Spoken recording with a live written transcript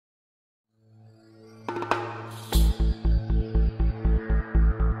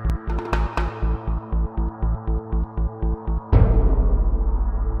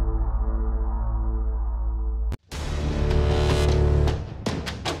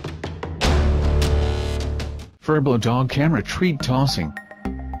Furbo dog camera treat tossing.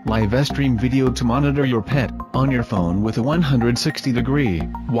 Live stream video to monitor your pet on your phone with a 160-degree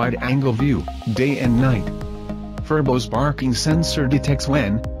wide-angle view, day and night. Furbo's barking sensor detects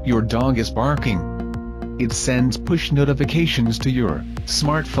when your dog is barking. It sends push notifications to your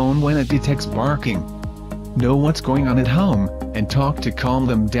smartphone when it detects barking. Know what's going on at home, and talk to calm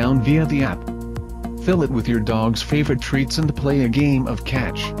them down via the app. Fill it with your dog's favorite treats and play a game of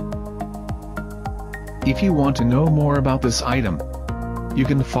catch. If you want to know more about this item, you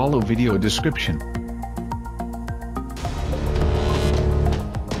can follow video description.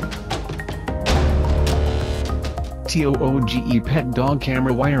 Doge Pet Dog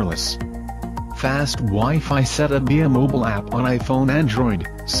Camera Wireless. Fast Wi-Fi setup via mobile app on iPhone, Android,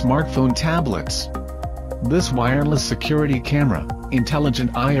 smartphone, tablets. This wireless security camera,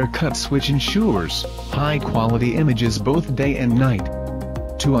 intelligent IR cut switch ensures high-quality images both day and night.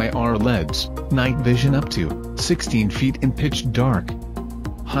 2 IR LEDs, night vision up to 16 feet in pitch dark.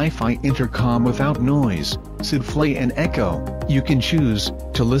 Hi-Fi intercom without noise, display and echo. You can choose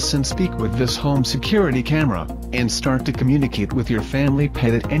to listen, speak with this home security camera, and start to communicate with your family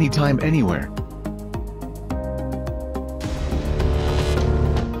pet at any time, anywhere.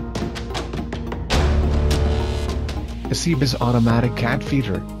 Aceba's automatic cat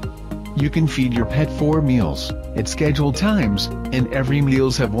feeder. You can feed your pet 4 meals at scheduled times, and every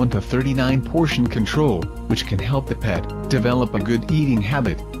meals have 1 to 39 portion control, which can help the pet develop a good eating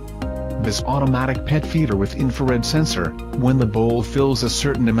habit. This automatic pet feeder with infrared sensor, when the bowl fills a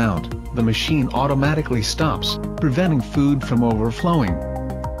certain amount, the machine automatically stops, preventing food from overflowing.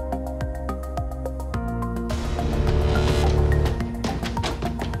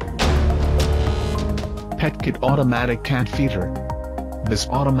 PetKit Automatic Cat Feeder. This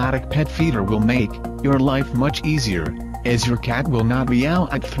automatic pet feeder will make your life much easier, as your cat will not meow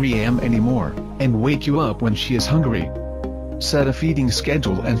at 3 a.m. anymore, and wake you up when she is hungry. Set a feeding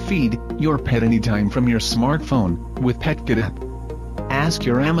schedule and feed your pet anytime from your smartphone with PetKit app. Ask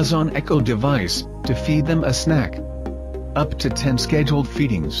your Amazon Echo device to feed them a snack. Up to 10 scheduled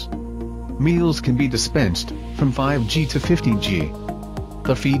feedings. Meals can be dispensed from 5G to 50G.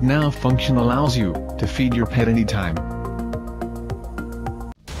 The Feed Now function allows you to feed your pet anytime.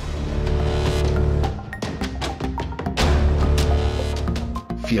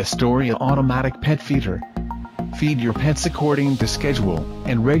 Fiestoria Automatic Pet Feeder. Feed your pets according to schedule,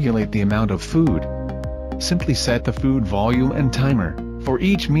 and regulate the amount of food. Simply set the food volume and timer for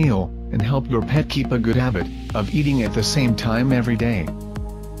each meal, and help your pet keep a good habit of eating at the same time every day.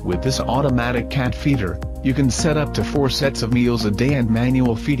 With this automatic cat feeder, you can set up to 4 sets of meals a day and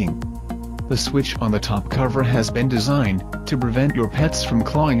manual feeding. The switch on the top cover has been designed to prevent your pets from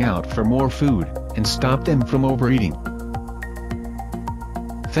clawing out for more food, and stop them from overeating.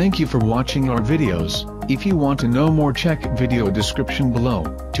 Thank you for watching our videos. If you want to know more, check video description below.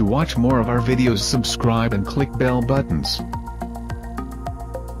 To watch more of our videos, subscribe and click bell buttons.